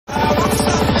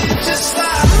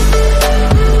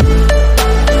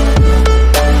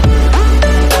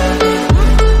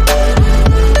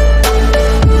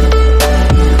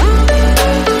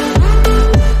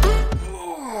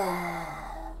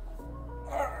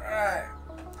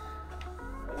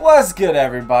What's good,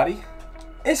 everybody?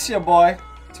 It's your boy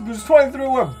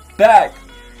TBoost23. We're back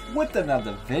with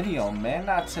another video, man.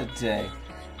 Not today.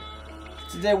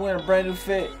 Today we're in a brand new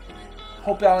fit.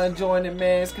 Hope y'all enjoying it,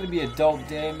 man. It's gonna be a dope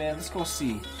day, man. Let's go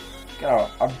see.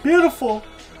 Got our beautiful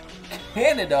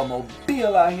Canada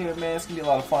mobile out here, man. It's gonna be a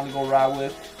lot of fun to go ride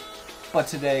with. But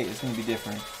today it's gonna be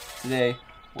different. Today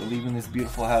we're leaving this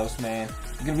beautiful house, man.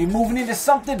 We're gonna be moving into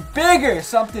something bigger,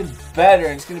 something better.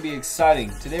 It's gonna be exciting.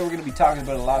 Today we're gonna be talking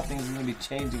about a lot of things that are gonna be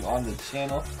changing on the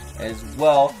channel as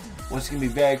well, which is gonna be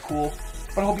very cool.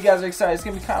 But I hope you guys are excited. It's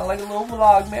gonna be kind of like a little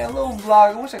vlog, man. A little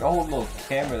vlog. I wish I could hold a little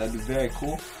camera. That'd be very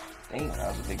cool. Dang,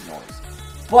 that was a big noise.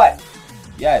 But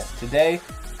yes, today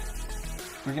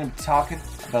we're gonna be talking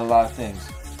about a lot of things.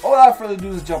 Without further ado,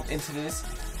 let's jump into this.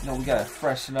 You know, we gotta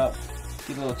freshen up,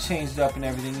 get a little changed up and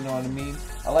everything. You know what I mean?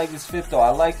 I like this fit though. I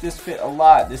like this fit a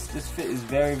lot. This fit is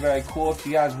very, very cool. If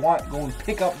you guys want, go and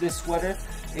pick up this sweater.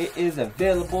 It is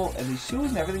available, and these shoes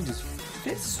and everything just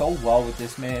fit so well with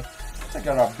this, man. Check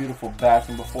out our beautiful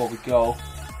bathroom before we go.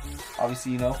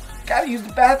 Obviously, you know, gotta use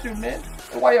the bathroom, man.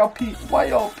 Why y'all peeking,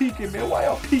 man? Why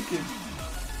y'all peeking?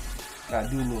 Gotta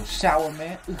do a little shower,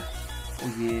 man. Ugh.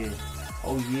 Oh yeah,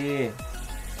 oh yeah.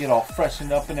 Get all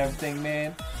freshened up and everything,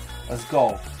 man. Let's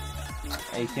go.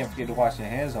 Hey, you can't forget to wash your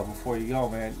hands up before you go,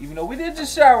 man. Even though we did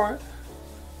just shower.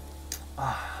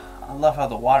 I love how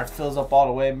the water fills up all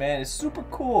the way, man. It's super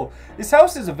cool. This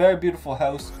house is a very beautiful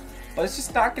house, but it's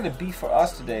just not going to be for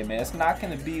us today, man. It's not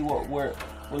going to be what we're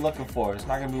looking for. It's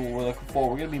not going to be what we're looking for.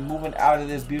 We're going to be moving out of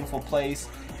this beautiful place,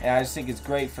 and I just think it's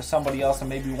great for somebody else and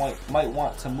maybe might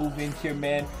want to move in here,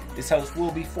 man. This house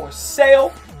will be for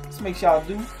sale. So make sure y'all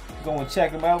do go and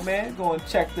check them out, man. Go and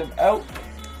check them out.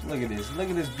 Look at this. Look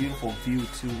at this beautiful view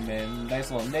too, man.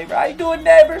 Nice little neighbor. How you doing,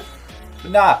 neighbor?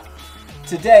 But nah,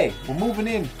 today we're moving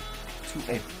in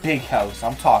to a big house.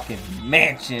 I'm talking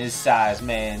mansion size,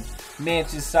 man.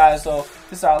 Mansion size. So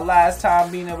this is our last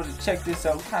time being able to check this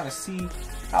out, kind of see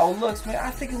how it looks, man.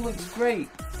 I think it looks great.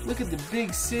 Look at the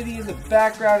big city in the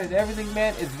background and everything,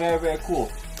 man. It's very, very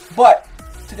cool. But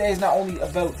today is not only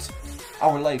about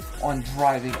our life on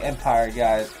Driving Empire,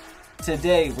 guys.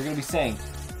 Today we're gonna be saying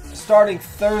starting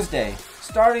Thursday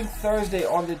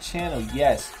on the channel.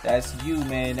 Yes, that's you,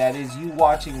 man. That is you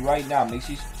watching right now. Make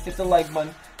sure you hit the like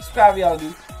button, subscribe, y'all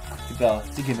do, click the bell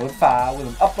to get notified when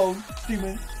I'm uploading,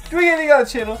 streaming, doing anything on the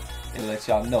channel, and let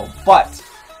y'all know. But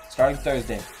starting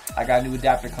Thursday, I got a new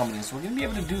adapter coming in, so we're gonna be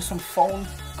able to do some phone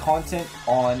content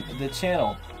on the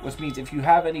channel, which means if you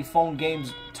have any phone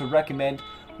games to recommend,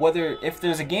 if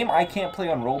there's a game I can't play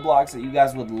on Roblox that you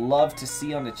guys would love to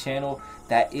see on the channel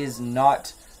that is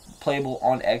not playable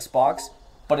on Xbox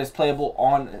but it's playable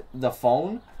on the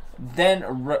phone, then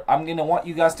I'm gonna want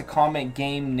you guys to comment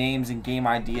game names and game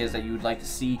ideas that you would like to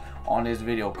see on this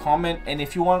video. Comment, and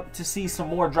if you want to see some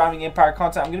more Driving Empire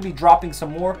content, I'm gonna be dropping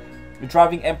some more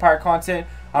Driving Empire content.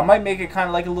 I might make it kind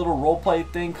of like a little roleplay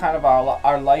thing, kind of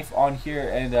our life on here,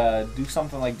 and do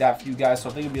something like that for you guys. So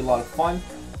I think it'll be a lot of fun.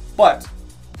 But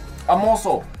I'm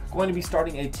also going to be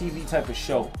starting a TV type of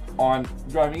show on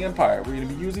Driving Empire. We're going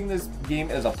to be using this game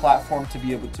as a platform to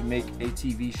be able to make a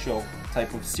TV show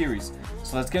type of series.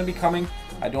 So that's going to be coming.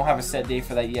 I don't have a set date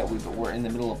for that yet, but we're in the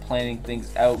middle of planning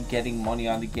things out, getting money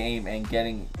on the game, and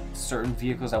getting certain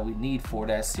vehicles that we need for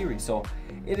that series. So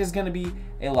it is going to be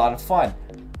a lot of fun.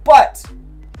 But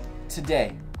today,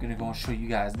 I'm going to go and show you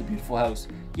guys the beautiful house.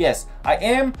 Yes,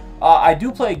 I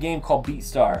do play a game called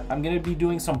BeatStar. I'm going to be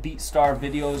doing some BeatStar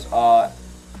videos,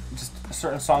 just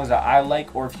certain songs that I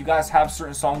like, or if you guys have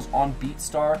certain songs on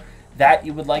BeatStar that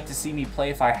you would like to see me play.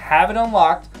 If I have it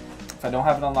unlocked, if I don't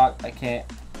have it unlocked, I can't.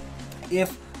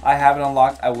 If I have it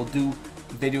unlocked, I will do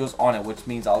videos on it, which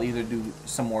means I'll either do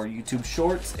some more YouTube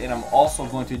shorts, and I'm also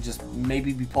going to just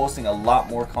maybe be posting a lot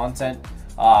more content.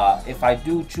 If I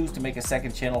do choose to make a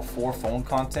second channel for phone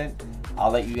content,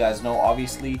 I'll let you guys know.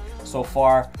 Obviously, so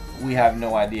far we have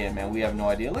no idea, man. We have no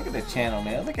idea. Look at the channel,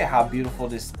 man. Look at how beautiful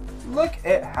this. Look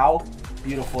at how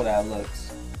beautiful that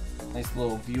looks. Nice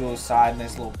little view outside.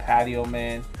 Nice little patio,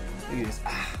 man. Look at this.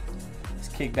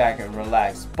 Just kick back and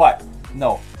relax. But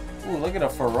no. Ooh, look at a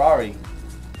Ferrari.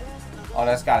 Oh,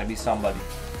 that's got to be somebody.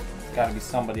 It's got to be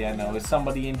somebody I know. Is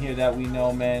somebody in here that we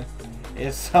know, man?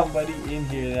 Is somebody in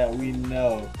here that we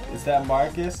know? Is that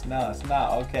Marcus? No, it's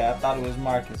not. Okay, I thought it was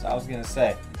Marcus. I was gonna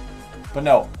say, but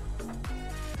no.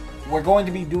 We're going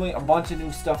to be doing a bunch of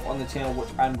new stuff on the channel, which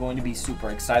I'm going to be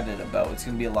super excited about. It's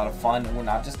going to be a lot of fun. We're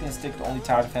not just going to stick to only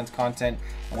tower defense content,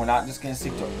 and we're not just going to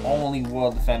stick to only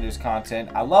World Defenders content.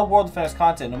 I love World Defenders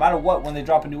content. No matter what, when they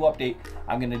drop a new update,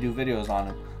 I'm going to do videos on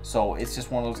them. So it's just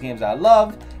one of those games that I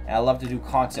love, and I love to do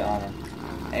content on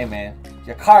them. Hey, man.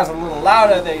 Your car's a little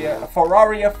louder than your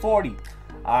Ferrari F40.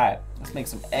 Alright, let's make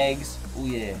some eggs. Oh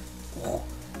yeah.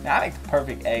 Now I make the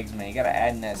perfect eggs, man. You gotta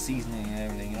add in that seasoning and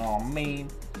everything, you know what I mean?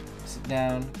 Sit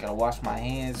down, gotta wash my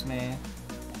hands, man.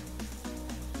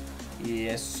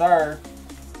 Yes, sir.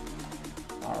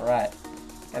 Alright.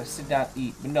 Gotta sit down and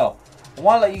eat. But no, I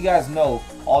want to let you guys know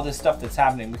all this stuff that's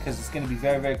happening because it's going to be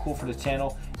very, very cool for the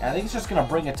channel. And I think it's just going to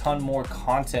bring a ton more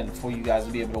content for you guys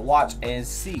to be able to watch and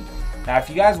see. Now, if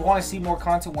you guys want to see more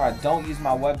content where I don't use my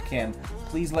webcam,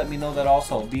 please let me know that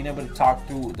also. Being able to talk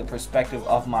through the perspective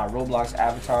of my Roblox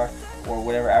avatar or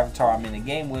whatever avatar I'm in the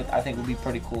game with, I think would be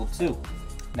pretty cool too.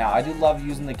 Now, I do love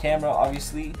using the camera,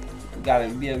 obviously. You got to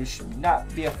be able to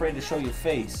not be afraid to show your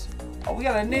face. Oh, we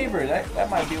got a neighbor. That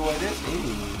might be what it is.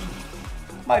 Ooh.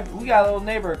 We got a little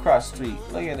neighbor across the street.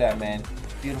 Look at that, man.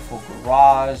 Beautiful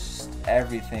garage, just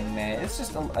everything, man. It's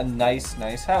just a nice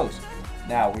house.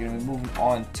 Now, we're going to be moving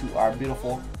on to our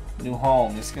beautiful new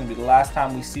home. This is going to be the last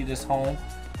time we see this home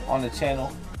on the channel.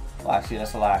 Well, actually,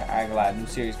 that's a lie. I ain't gonna lie. New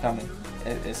series coming.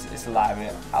 It's a lie,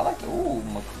 man. I like the, ooh,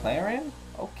 McLaren.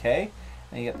 Okay.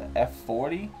 And you got the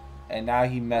F40. And now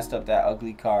he messed up that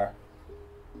ugly car.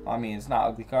 I mean, it's not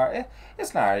ugly car.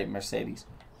 It's not a Mercedes.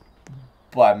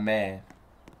 But, man,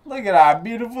 look at our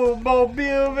beautiful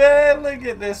mobile, man. Look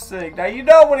at this thing. Now, you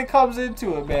know when it comes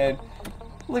into it, man.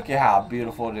 Look at how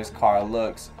beautiful this car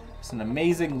looks. It's an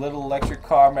amazing little electric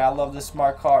car, man. I love this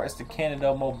smart car. It's the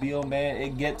Canada Mobile, man.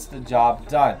 It gets the job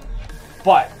done.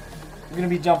 But we're going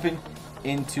to be jumping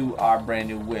into our brand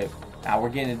new whip. Now, we're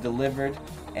getting it delivered,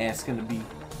 and it's going to be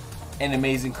an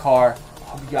amazing car. I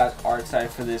hope you guys are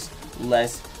excited for this.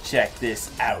 Let's check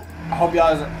this out. I hope you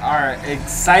guys are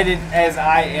excited as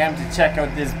I am to check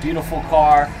out this beautiful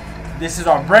car. This is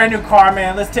our brand new car,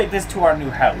 man. Let's take this to our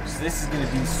new house. This is going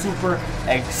to be super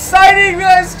exciting.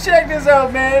 Let's check this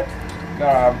out, man. We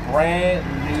got our brand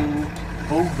new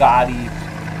Bugatti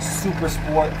Super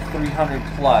Sport 300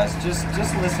 Plus. Just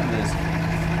listen to this.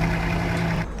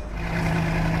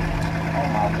 Oh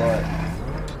my lord.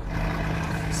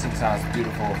 This thing sounds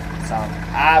beautiful. It sounds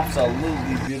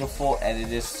absolutely beautiful, and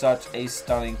it is such a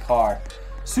stunning car.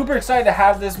 Super excited to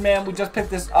have this, man. We just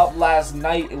picked this up last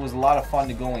night. It was a lot of fun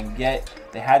to go and get.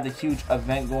 They had the huge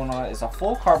event going on. It's a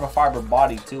full carbon fiber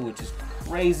body too, which is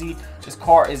crazy. This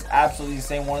car is absolutely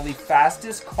insane. One of the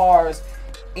fastest cars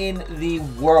in the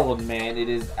world, man. It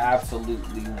is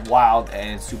absolutely wild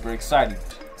and super exciting.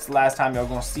 It's the last time y'all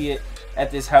gonna see it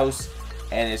at this house,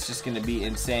 and it's just gonna be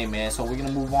insane, man. So we're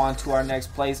gonna move on to our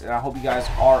next place, and I hope you guys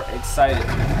are excited.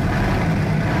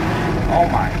 Oh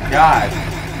my god.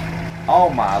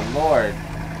 Oh my lord.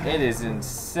 It is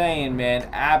insane, man.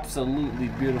 Absolutely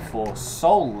beautiful.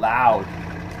 So loud.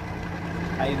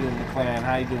 How you doing, McLaren?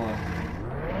 How you doing?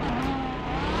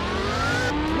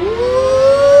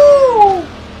 Woo!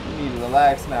 We need to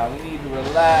relax now. We need to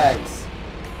relax.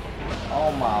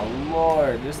 Oh my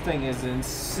lord. This thing is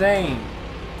insane.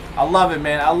 I love it,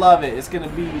 man. I love it. It's going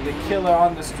to be the killer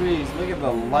on the streets. Look at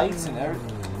the lights and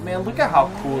everything. Man, look at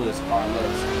how cool this car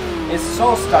looks. It's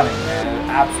so stunning, man.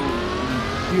 Absolutely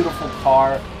beautiful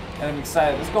car, and I'm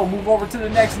excited. Let's go move over to the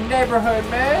next neighborhood,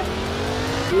 man.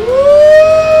 Woo!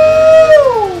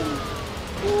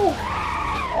 Woo!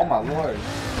 Oh my lord.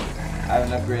 I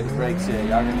haven't upgraded the brakes yet.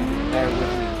 Y'all gonna need to bear with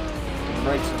me. The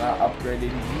brakes are not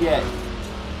upgraded yet.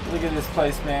 Look at this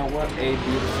place, man. What a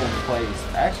beautiful place.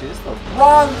 Actually, it's the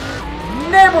wrong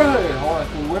neighborhood. Hold on,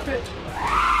 can we whip it?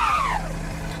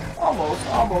 Almost.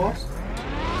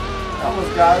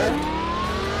 Almost got it. We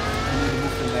need to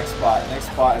move to the next spot. Next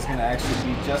spot is going to actually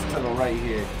be just to the right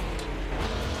here.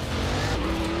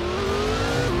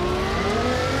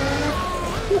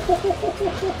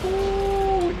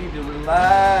 We need to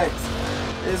relax.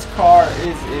 This car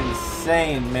is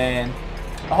insane, man.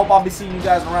 I hope I'll be seeing you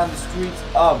guys around the streets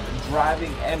of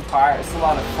Driving Empire. It's a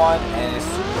lot of fun and it's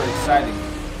super exciting.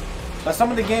 But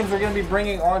some of the games we're going to be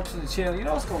bringing onto the channel, you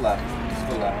know, let's go left. Let's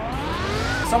go left.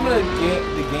 Some of the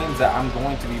games that I'm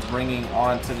going to be bringing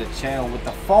onto the channel with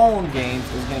the phone games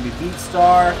is going to be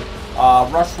BeatStar,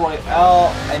 Rush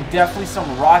Royale, and definitely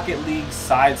some Rocket League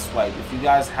Sideswipe. If you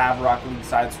guys have Rocket League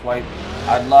Sideswipe,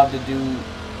 I'd love to do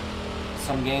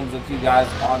some games with you guys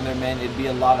on there, man. It'd be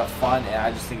a lot of fun, and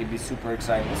I just think it'd be super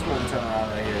exciting. Let's go and turn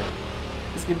around right here.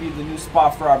 This could be the new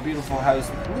spot for our beautiful house.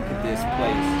 Look at this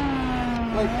place.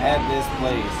 Look at this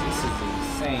place. This is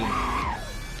insane.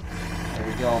 There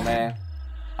we go, man.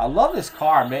 I love this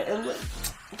car, man. It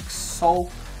looks so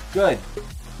good.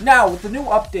 Now, with the new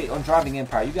update on Driving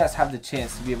Empire, you guys have the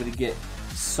chance to be able to get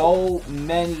so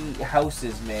many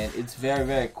houses, man. It's very,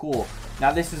 very cool.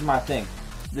 Now, this is my thing.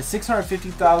 The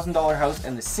 $650,000 house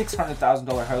and the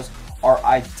 $600,000 house are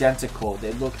identical.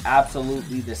 They look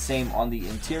absolutely the same on the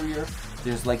interior.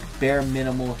 There's like bare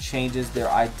minimal changes. They're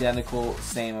identical,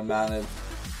 same amount of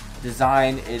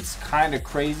design. It's kind of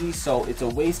crazy, so it's a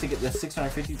waste to get the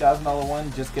 $650,000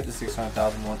 one. Just get the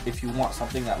 $600,000 one if you want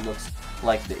something that looks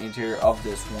like the interior of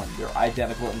this one. They're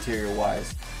identical interior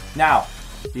wise. Now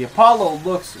the Apollo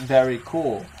looks very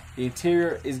cool. The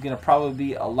interior is going to probably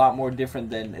be a lot more different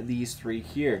than these three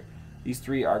here. These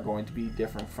three are going to be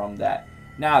different from that.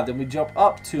 Now then we jump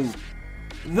up to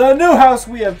the new house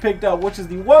we have picked up, which is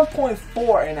the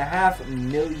 $1.4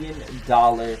 million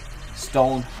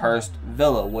Stonehurst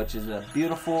Villa, which is a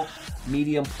beautiful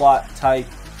medium plot type.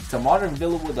 It's a modern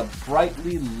villa with a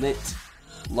brightly lit,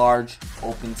 large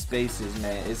open spaces,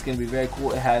 man. It's going to be very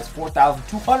cool. It has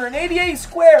 4,288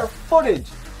 square footage,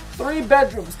 3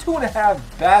 bedrooms, 2.5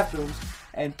 bathrooms,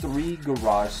 and 3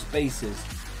 garage spaces.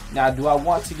 Now, do I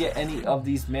want to get any of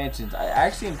these mansions? I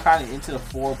actually am kind of into the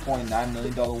 $4.9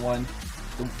 million one.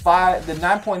 The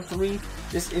 9.3,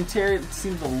 this interior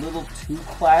seems a little too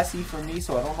classy for me,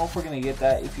 so I don't know if we're going to get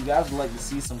that. If you guys would like to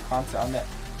see some content on that,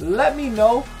 let me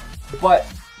know. But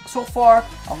so far,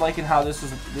 I'm liking how this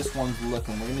one's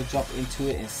looking. We're going to jump into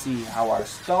it and see how our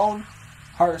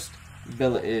Stonehurst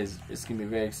Villa is. It's going to be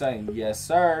very exciting. Yes,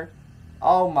 sir.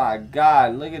 Oh, my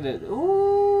God. Look at it.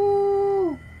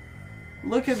 Ooh.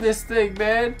 Look at this thing,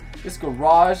 man. This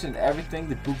garage and everything.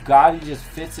 The Bugatti just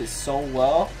fits it so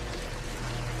well.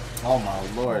 Oh, my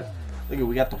Lord. Look at,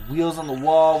 we got the wheels on the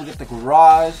wall. We got the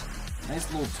garage.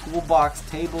 Nice little toolbox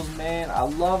tables, man. I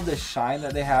love the shine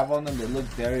that they have on them. They look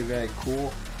very, very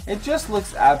cool. It just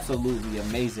looks absolutely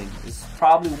amazing. It's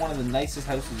probably one of the nicest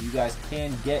houses you guys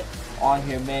can get on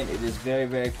here, man. It is very,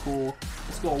 very cool.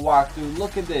 Let's go walk through.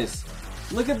 Look at this.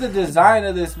 Look at the design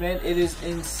of this, man. It is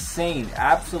insane.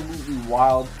 Absolutely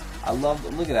wild. I love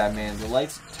it. Look at that, man. The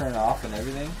lights turn off and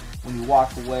everything. When you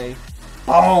walk away,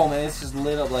 boom, and it's just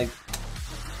lit up like...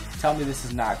 Tell me this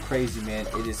is not crazy, man.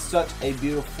 It is such a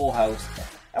beautiful house.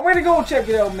 And we're going to go check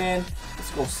it out, man.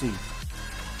 Let's go see.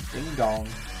 Ding dong.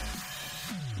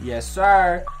 Yes,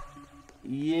 sir.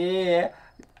 Yeah.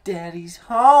 Daddy's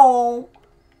home.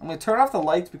 I'm going to turn off the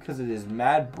lights because it is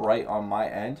mad bright on my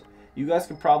end. You guys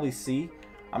can probably see.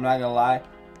 I'm not going to lie.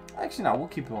 Actually, no. We'll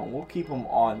keep them on. We'll keep them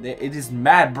on. It is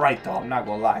mad bright, though. I'm not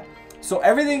going to lie. So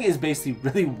everything is basically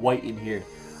really white in here.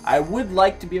 I would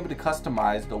like to be able to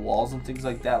customize the walls and things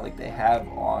like that, like they have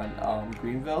on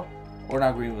Greenville, or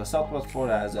not Greenville, Southwest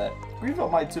Florida has that. Greenville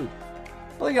might too.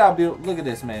 But look how beautiful! Look at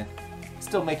this, man.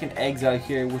 Still making eggs out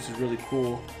here, which is really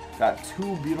cool. Got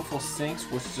 2 beautiful sinks,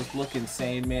 which just look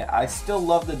insane, man. I still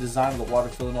love the design of the water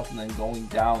filling up and then going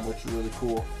down, which is really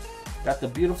cool. Got the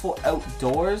beautiful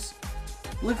outdoors.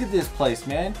 Look at this place,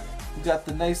 man. We got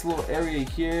the nice little area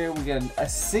here. We got a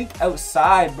sink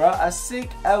outside, bro. A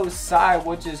sink outside,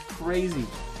 which is crazy.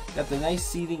 Got the nice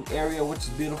seating area, which is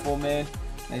beautiful, man.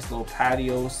 Nice little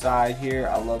patio side here.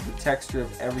 I love the texture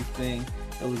of everything.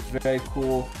 It looks very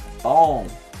cool. Boom.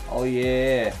 Oh,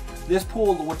 yeah. This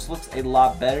pool, which looks a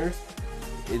lot better.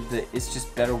 It's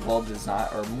just better well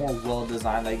designed, or more well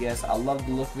designed, I guess. I love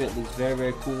the look of it. It looks very,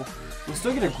 very cool. We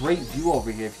still get a great view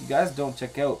over here. If you guys don't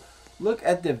check out, look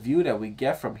at the view that we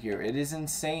get from here. It is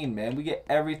insane, man. We get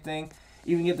everything.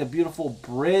 Even get the beautiful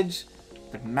bridge,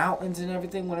 the mountains and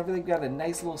everything. Whenever they've got a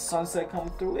nice little sunset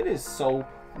coming through. It is so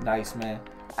nice, man.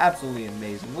 Absolutely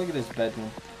amazing. Look at this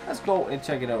bedroom. Let's go and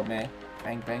check it out, man.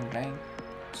 Bang, bang, bang.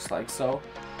 Just like so.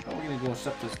 Now we're going to go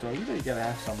shut this door. You know you got to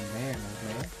have some manners,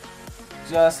 man.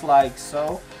 Just like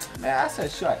so. Man, I said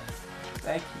shut.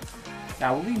 Thank you.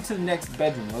 Now we're leading to the next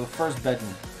bedroom, or the first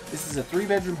bedroom. This is a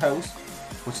 3-bedroom house,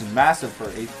 which is massive for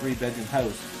a 3-bedroom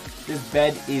house. This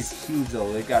bed is huge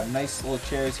though. They got nice little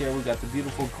chairs here. We got the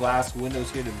beautiful glass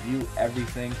windows here to view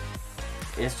everything.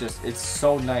 It's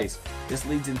so nice. This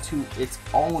leads into its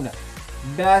own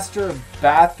master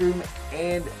bathroom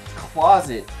and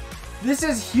closet. This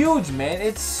is huge, man.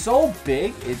 It's so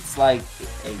big. It's like,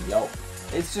 hey, yo.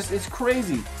 It's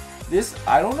crazy. This,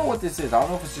 I don't know what this is. I don't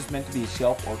know if it's just meant to be a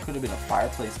shelf or it could have been a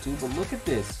fireplace too, but look at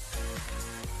this.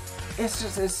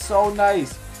 It's so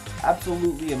nice.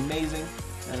 Absolutely amazing.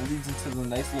 And it leads into the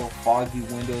nice little foggy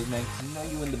windows, man. Cause you know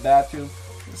you in the bathroom.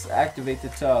 Let's activate the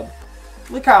tub.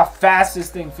 Look how fast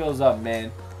this thing fills up,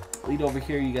 man. Lead over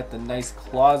here. You got the nice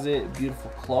closet,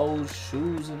 beautiful clothes,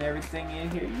 shoes, and everything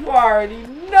in here. You already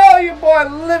know your boy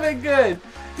living good.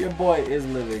 Your boy is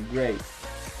living great.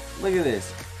 Look at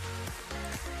this.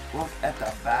 Look at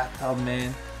the bathtub,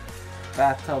 man.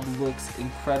 Bathtub looks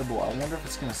incredible. I wonder if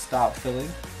it's gonna stop filling.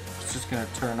 It's just gonna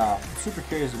turn off. I'm super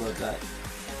curious about that.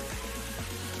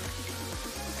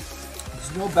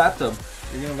 There's no bathtub.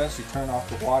 You're gonna eventually turn off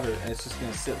the water and it's just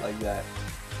gonna sit like that.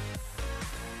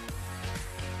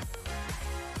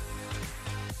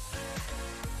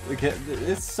 Okay,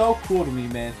 it's so cool to me,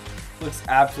 man. Looks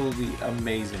absolutely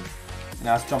amazing.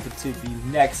 Now let's jump into the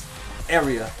next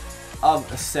area of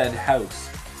said house.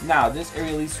 Now this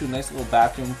area leads to a nice little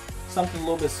bathroom, something a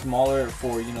little bit smaller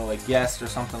for, you know, a guest or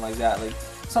something like that, like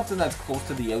something that's close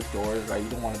to the outdoors, right? You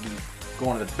don't want to be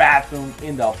going to the bathroom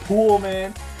in the pool,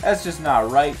 man. That's just not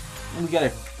right. And we got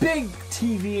a big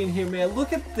TV in here, man.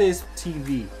 Look at this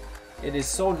TV. It is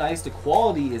so nice. The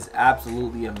quality is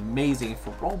absolutely amazing. For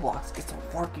Roblox, it's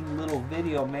a working little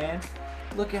video, man.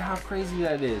 Look at how crazy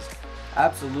that is.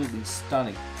 Absolutely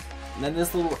stunning. And then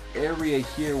this little area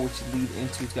here, which you lead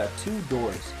into, it's got 2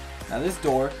 doors. Now this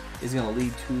door is going to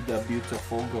lead to the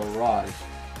beautiful garage.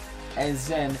 And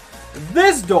then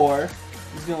this door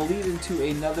is going to lead into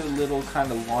another little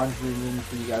kind of laundry room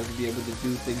for you guys to be able to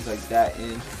do things like that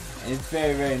in. And it's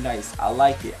very, very nice. I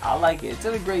like it. I like it. It's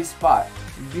in a great spot.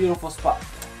 Beautiful spot.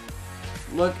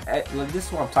 Look, this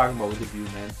is what I'm talking about with the view,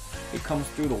 man. It comes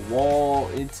through the wall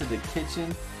into the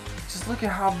kitchen. Just look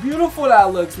at how beautiful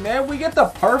that looks, man. We get the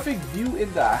perfect view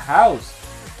in the house.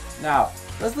 Now,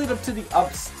 let's lead up to the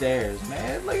upstairs,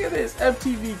 man. Look at this.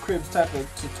 MTV Cribs type of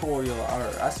tutorial.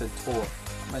 Or I said tour.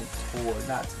 I meant tour,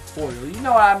 not tutorial. You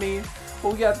know what I mean?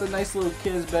 But we got the nice little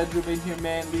kid's bedroom in here,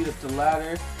 man. Lead up the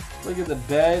ladder. Look at the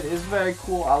bed. It's very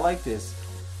cool. I like this.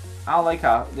 I like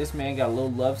how this man got a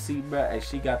little love seat, bro, and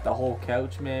she got the whole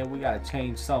couch, man. We gotta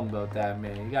change something about that,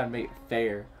 man. You gotta make it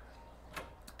fair.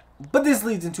 But this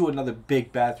leads into another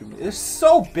big bathroom. It's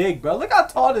so big, bro. Look how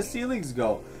tall the ceilings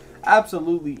go.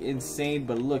 Absolutely insane,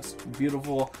 but it looks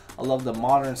beautiful. I love the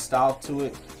modern style to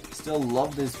it. Still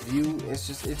love this view. It's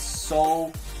just, it's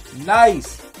so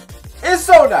nice. It's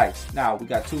so nice. Now, we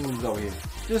got 2 rooms over here.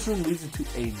 This room leads into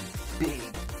a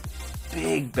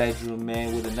big bedroom,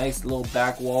 man, with a nice little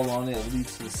back wall on it. It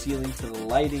leads to the ceiling, to the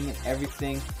lighting and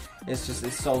everything. It's just,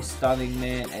 it's so stunning,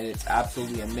 man, and it's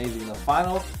absolutely amazing. The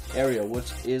final area, which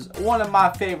is one of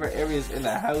my favorite areas in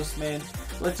the house, man,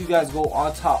 lets you guys go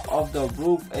on top of the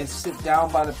roof and sit down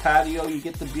by the patio. You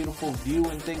get the beautiful view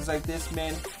and things like this,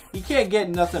 man. You can't get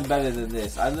nothing better than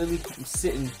this. I literally am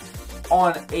sitting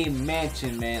on a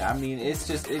mansion, man. I mean, it's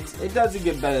just, it doesn't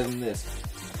get better than this.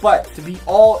 But to be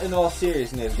all in all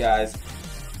seriousness, guys,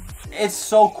 it's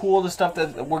so cool, the stuff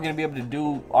that we're going to be able to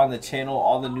do on the channel,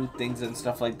 all the new things and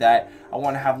stuff like that. I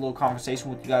want to have a little conversation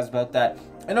with you guys about that.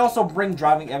 And also bring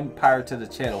Driving Empire to the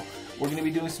channel. We're going to be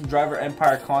doing some Driver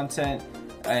Empire content,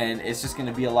 and it's just going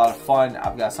to be a lot of fun.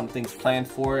 I've got some things planned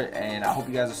for it, and I hope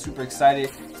you guys are super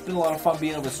excited. It's been a lot of fun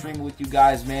being able to stream with you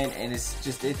guys, man, and it's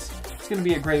just, it's going to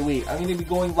be a great week. I'm going to be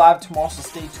going live tomorrow, so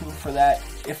stay tuned for that.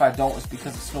 If I don't, it's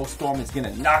because the snowstorm is going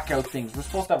to knock out things. We're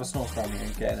supposed to have a snowstorm here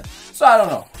in Canada, so I don't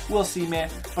know. We'll see,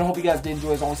 man. But I hope you guys did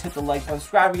enjoy. As always, hit the like button,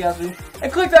 subscribe if you guys do,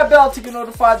 and click that bell to get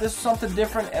notified. This is something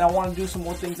different, and I want to do some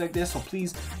more things like this, so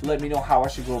please let me know how I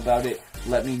should go about it.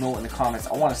 Let me know in the comments.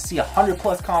 I want to see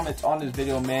 100+ comments on this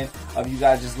video, man, of you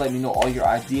guys just let me know all your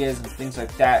ideas and things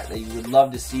like that you would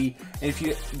love to see. And if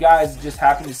you guys just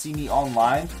happen to see me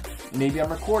online, maybe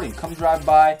I'm recording, come drive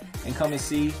by and come and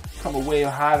see, come away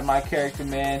hi to my character,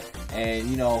 man, and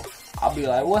you know, I'll be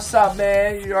like, what's up,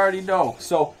 man? You already know.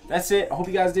 So that's it. I hope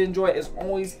you guys did enjoy it. As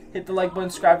always, hit the like button,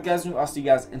 subscribe if you guys new. I'll see you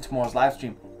guys in tomorrow's live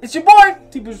stream. It's your boy,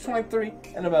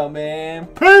 TBooster23, and about, man.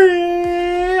 Peace.